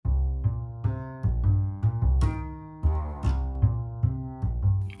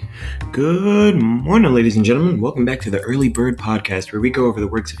Good morning, ladies and gentlemen. Welcome back to the Early Bird Podcast, where we go over the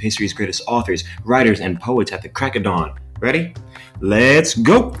works of history's greatest authors, writers, and poets at the crack of dawn. Ready? Let's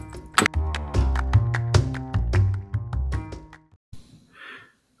go!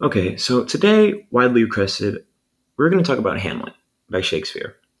 Okay, so today, widely requested, we're going to talk about Hamlet by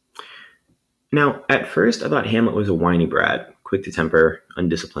Shakespeare. Now, at first, I thought Hamlet was a whiny brat, quick to temper,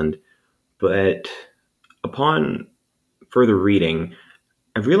 undisciplined, but upon further reading,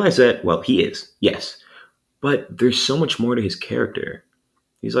 I've realized that, well, he is, yes, but there's so much more to his character.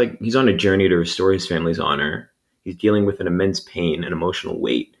 He's on a journey to restore his family's honor. He's dealing with an immense pain and emotional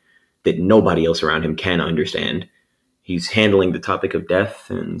weight that nobody else around him can understand. He's handling the topic of death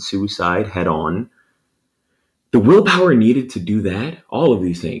and suicide head on. The willpower needed to do that, all of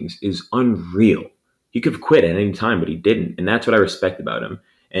these things, is unreal. He could have quit at any time, but he didn't, and that's what I respect about him.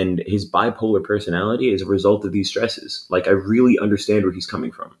 And his bipolar personality is a result of these stresses. I really understand where he's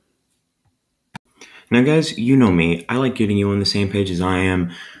coming from. Now, guys, you know me. I like getting you on the same page as I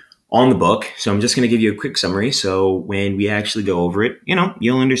am on the book. So I'm just going to give you a quick summary. So when we actually go over it,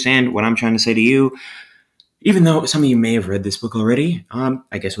 you'll understand what I'm trying to say to you. Even though some of you may have read this book already,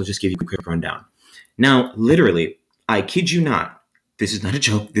 I guess we'll just give you a quick rundown. Now, literally, I kid you not. This is not a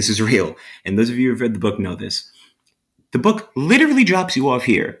joke. This is real. And those of you who have read the book know this. The book literally drops you off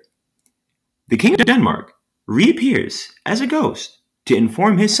here. The King of Denmark reappears as a ghost to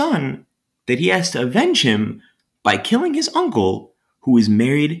inform his son that he has to avenge him by killing his uncle, who is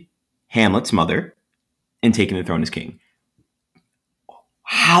married Hamlet's mother, and taking the throne as king.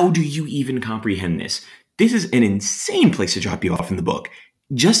 How do you even comprehend this? This is an insane place to drop you off in the book.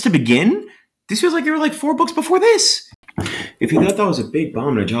 Just to begin, this feels like there were 4 books before this. If you thought that was a big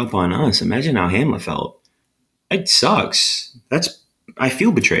bomb to drop on us, imagine how Hamlet felt. It sucks. I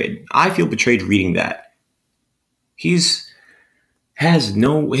feel betrayed. I feel betrayed reading that. His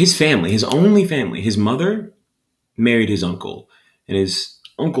family, his only family, his mother married his uncle, and his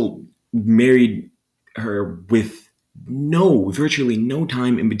uncle married her with virtually no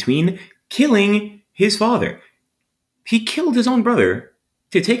time in between, killing his father. He killed his own brother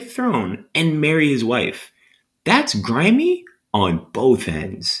to take the throne and marry his wife. That's grimy on both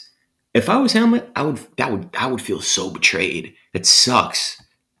ends. If I was Hamlet, I would feel so betrayed. That sucks.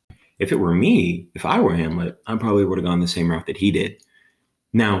 If it were me, if I were Hamlet, I probably would have gone the same route that he did.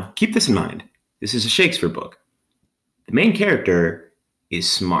 Now, keep this in mind. This is a Shakespeare book. The main character is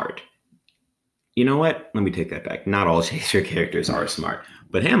smart. You know what? Let me take that back. Not all Shakespeare characters are smart.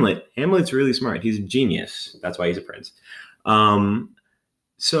 But Hamlet's really smart. He's a genius. That's why he's a prince.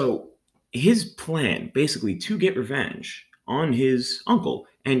 So his plan, basically, to get revenge on his uncle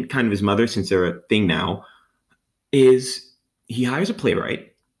and kind of his mother, since they're a thing now, is he hires a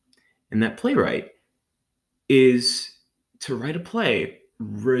playwright. And that playwright is to write a play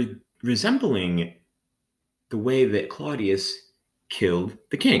resembling the way that Claudius killed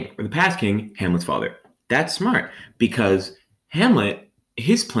the king, or the past king, Hamlet's father. That's smart, because Hamlet,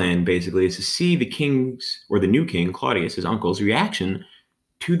 his plan basically is to see the king's, or the new king, Claudius, his uncle's reaction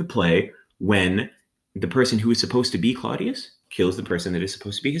to the play when the person who is supposed to be Claudius kills the person that is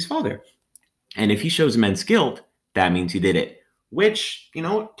supposed to be his father. And if he shows immense guilt, that means he did it, which,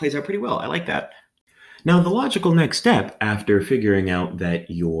 plays out pretty well. I like that. Now, the logical next step after figuring out that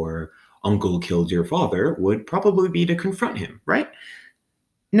your uncle killed your father would probably be to confront him, right?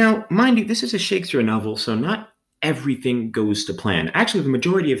 Now, mind you, this is a Shakespeare novel, so not everything goes to plan. Actually, the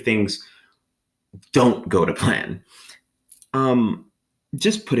majority of things don't go to plan.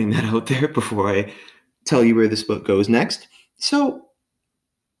 Just putting that out there before I tell you where this book goes next. So,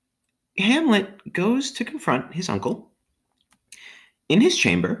 Hamlet goes to confront his uncle in his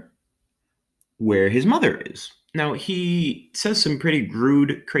chamber where his mother is. Now, he says some pretty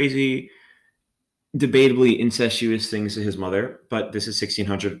rude, crazy, debatably incestuous things to his mother, but this is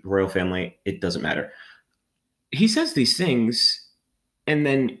 1600 royal family. It doesn't matter. He says these things, and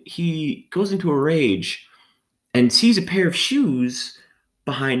then he goes into a rage and sees a pair of shoes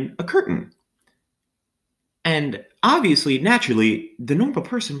behind a curtain. And obviously, naturally, the normal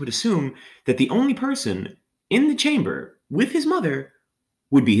person would assume that the only person in the chamber with his mother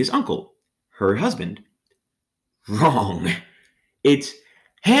would be his uncle, her husband. Wrong. It's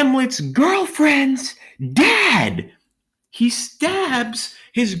Hamlet's girlfriend's dad. He stabs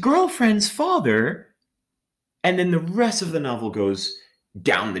his girlfriend's father, and then the rest of the novel goes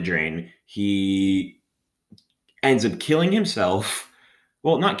down the drain. He ends up killing himself.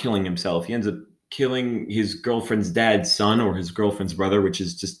 Well, not killing himself. He ends up killing his girlfriend's dad's son, or his girlfriend's brother, which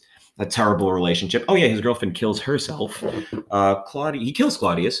is just a terrible relationship. Oh yeah, his girlfriend kills herself. He kills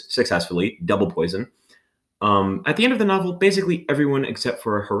Claudius successfully, double poison. At the end of the novel, basically everyone except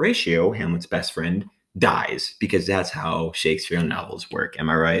for Horatio, Hamlet's best friend, dies, because that's how Shakespearean novels work. Am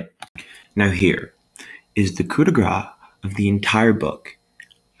I right? Now, here is the coup de grace of the entire book.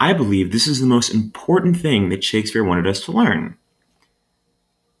 I believe this is the most important thing that Shakespeare wanted us to learn.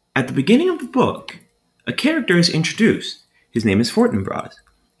 At the beginning of the book, a character is introduced. His name is Fortinbras.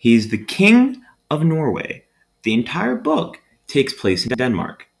 He's the king of Norway. The entire book takes place in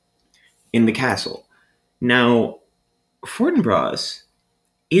Denmark, in the castle. Now, Fortinbras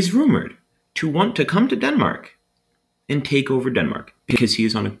is rumored to want to come to Denmark and take over Denmark because he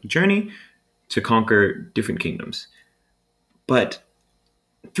is on a journey to conquer different kingdoms. But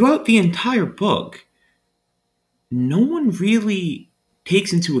throughout the entire book, no one really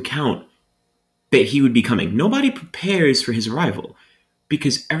takes into account that he would be coming. Nobody prepares for his arrival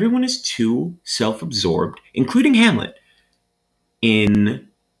because everyone is too self-absorbed, including Hamlet, in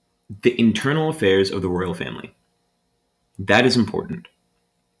the internal affairs of the royal family. That is important.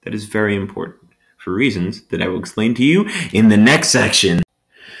 That is very important for reasons that I will explain to you in the next section.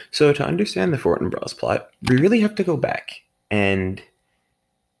 So to understand the Fortinbras plot, we really have to go back and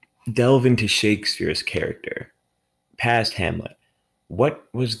delve into Shakespeare's character, past Hamlet. What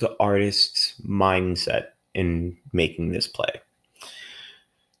was the artist's mindset in making this play?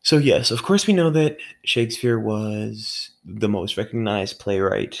 So yes, of course we know that Shakespeare was the most recognized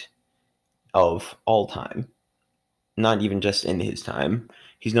playwright of all time, not even just in his time.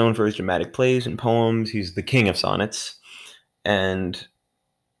 He's known for his dramatic plays and poems. He's the king of sonnets, and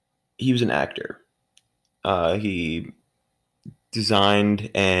he was an actor. He designed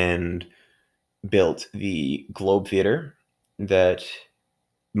and built the Globe Theater that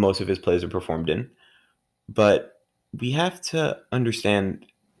most of his plays are performed in. But we have to understand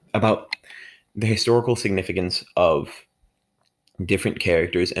about the historical significance of different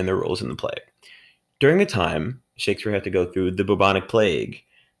characters and their roles in the play. During the time, Shakespeare had to go through the bubonic plague.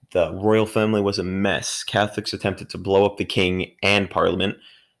 The royal family was a mess. Catholics attempted to blow up the king and parliament.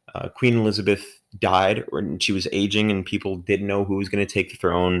 Queen Elizabeth died, or she was aging, and people didn't know who was going to take the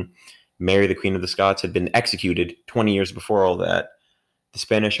throne. Mary, the Queen of the Scots, had been executed 20 years before all that. The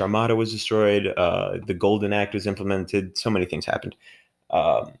Spanish Armada was destroyed. The Golden Act was implemented. So many things happened.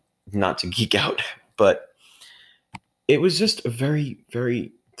 Not to geek out, but it was just a very,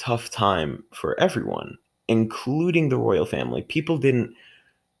 very tough time for everyone, including the royal family. People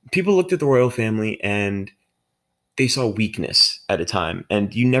looked at the royal family and they saw weakness at a time.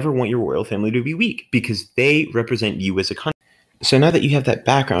 And you never want your royal family to be weak because they represent you as a country. So now that you have that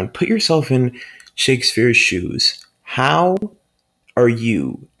background, put yourself in Shakespeare's shoes. How are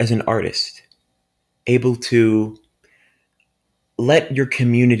you, as an artist, able to let your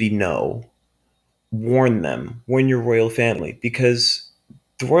community know, warn your royal family? Because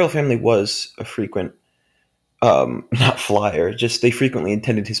the royal family was a frequent, not flyer, just they frequently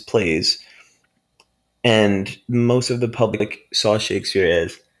attended his plays. And most of the public saw Shakespeare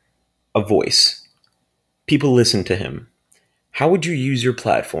as a voice. People listened to him. How would you use your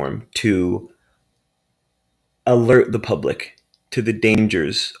platform to alert the public to the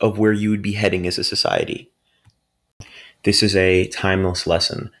dangers of where you would be heading as a society? This is a timeless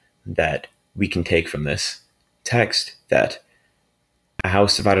lesson that we can take from this text, that a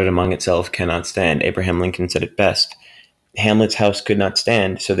house divided among itself cannot stand. Abraham Lincoln said it best. Hamlet's house could not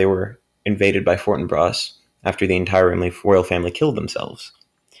stand, so they were invaded by Fortinbras after the entire royal family killed themselves.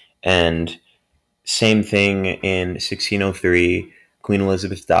 And same thing in 1603, Queen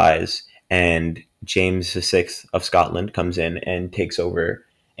Elizabeth dies, and James VI of Scotland comes in and takes over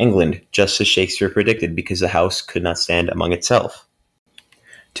England, just as Shakespeare predicted, because the house could not stand among itself.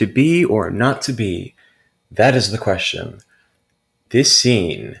 To be or not to be, that is the question. This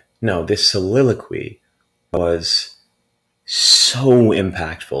soliloquy was so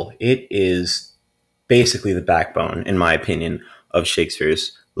impactful. It is basically the backbone, in my opinion, of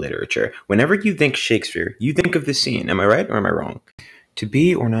Shakespeare's literature. Whenever you think Shakespeare, you think of this scene. Am I right or am I wrong? To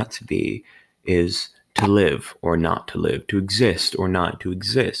be or not to be is to live or not to live, to exist or not to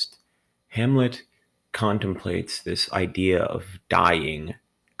exist. Hamlet contemplates this idea of dying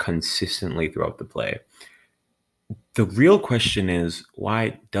consistently throughout the play. The real question is,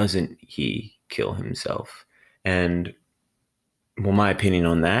 why doesn't he kill himself? And well, my opinion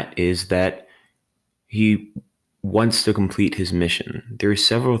on that is that he wants to complete his mission. There are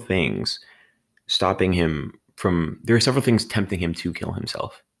several things tempting him to kill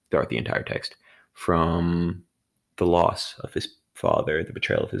himself throughout the entire text. From the loss of his father, the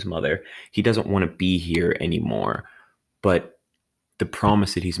betrayal of his mother. He doesn't want to be here anymore, but the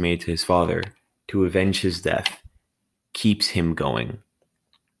promise that he's made to his father to avenge his death keeps him going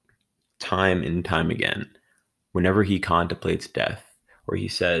time and time again. whenever he contemplates death, or he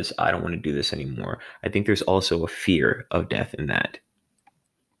says, I don't want to do this anymore, I think there's also a fear of death in that.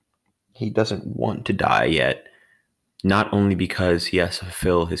 He doesn't want to die yet, not only because he has to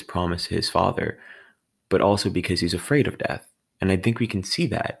fulfill his promise to his father, but also because he's afraid of death. And I think we can see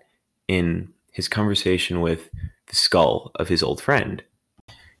that in his conversation with the skull of his old friend.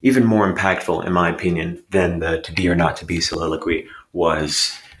 Even more impactful, in my opinion, than the to be or not to be soliloquy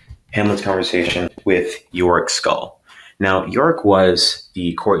was Hamlet's conversation with Yorick's skull. Now, Yorick was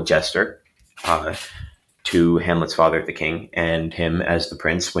the court jester to Hamlet's father, the king, and him as the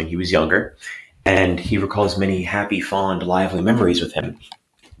prince when he was younger. And he recalls many happy, fond, lively memories with him.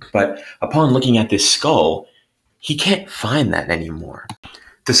 But upon looking at this skull, he can't find that anymore.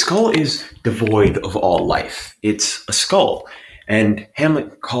 The skull is devoid of all life. It's a skull. And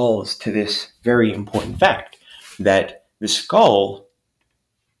Hamlet calls to this very important fact that the skull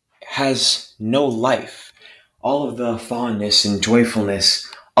has no life. All of the fondness and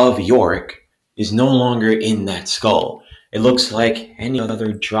joyfulness of Yorick is no longer in that skull. It looks like any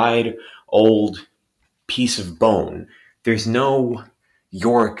other dried old piece of bone. There's no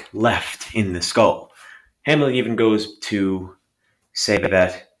Yorick left in the skull. Hamlet even goes to say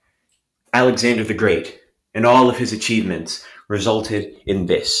that Alexander the Great and all of his achievements resulted in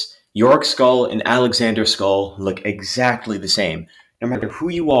this. Yorick's skull and Alexander's skull look exactly the same. No matter who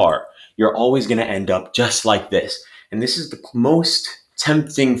you are, you're always going to end up just like this. And this is the most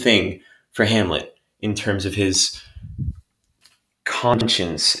tempting thing for Hamlet in terms of his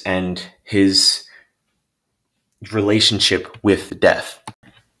conscience and his relationship with death.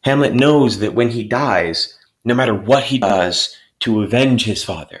 Hamlet knows that when he dies, no matter what he does to avenge his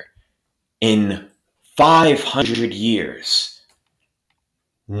father, in 500 years,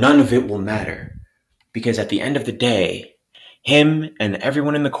 none of it will matter. Because at the end of the day, him and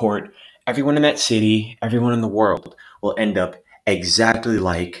everyone in the court, everyone in that city, everyone in the world will end up exactly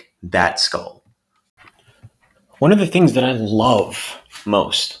like that skull. One of the things that I love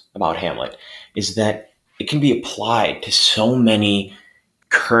most about Hamlet is that it can be applied to so many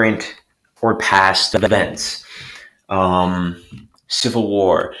current or past events. Civil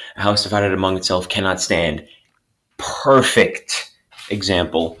War, a house divided among itself cannot stand. Perfect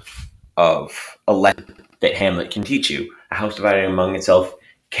example of a lesson that Hamlet can teach you. A house divided among itself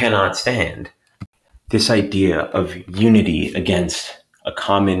cannot stand. This idea of unity against a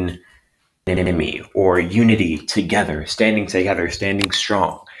common enemy, or unity together, standing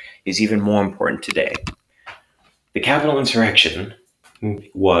strong, is even more important today. The Capitol insurrection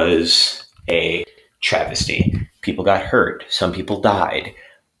was a travesty. People got hurt. Some people died.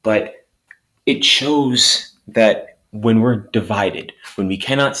 But it shows that when we're divided, when we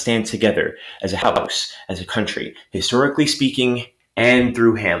cannot stand together as a house, as a country, historically speaking, and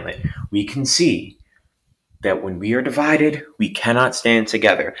through Hamlet, we can see that when we are divided, we cannot stand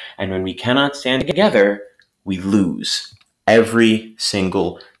together. And when we cannot stand together, we lose every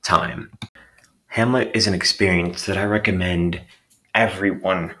single time. Hamlet is an experience that I recommend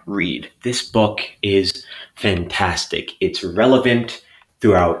everyone read. This book is fantastic. It's relevant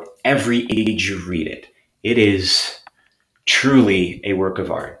throughout every age you read it. It is truly a work of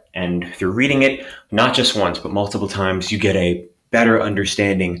art. And through reading it, not just once, but multiple times, you get a better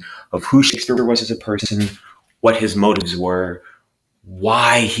understanding of who Shakespeare was as a person, what his motives were,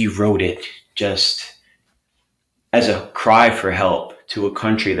 why he wrote it, just as a cry for help to a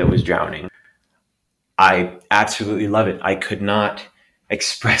country that was drowning. I absolutely love it. I could not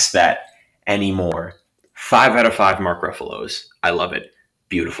express that anymore. 5 out of 5 Mark Ruffalo's. I love it.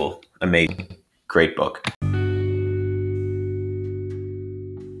 Beautiful. Amazing. Great book.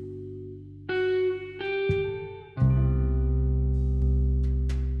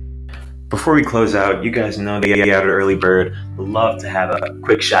 Before we close out, you guys know that you got an early bird. Would love to have a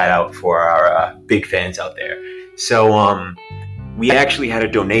quick shout out for our big fans out there. So we actually had a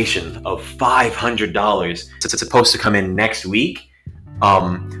donation of $500. It's supposed to come in next week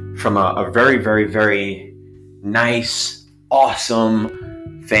from a very, very, very nice,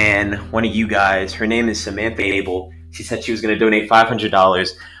 awesome fan, one of you guys. Her name is Samantha Abel. She said she was going to donate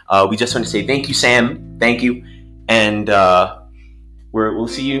 $500. We just want to say thank you, Sam. Thank you. And we'll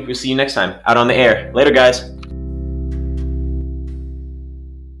see you next time out on the air. Later, guys.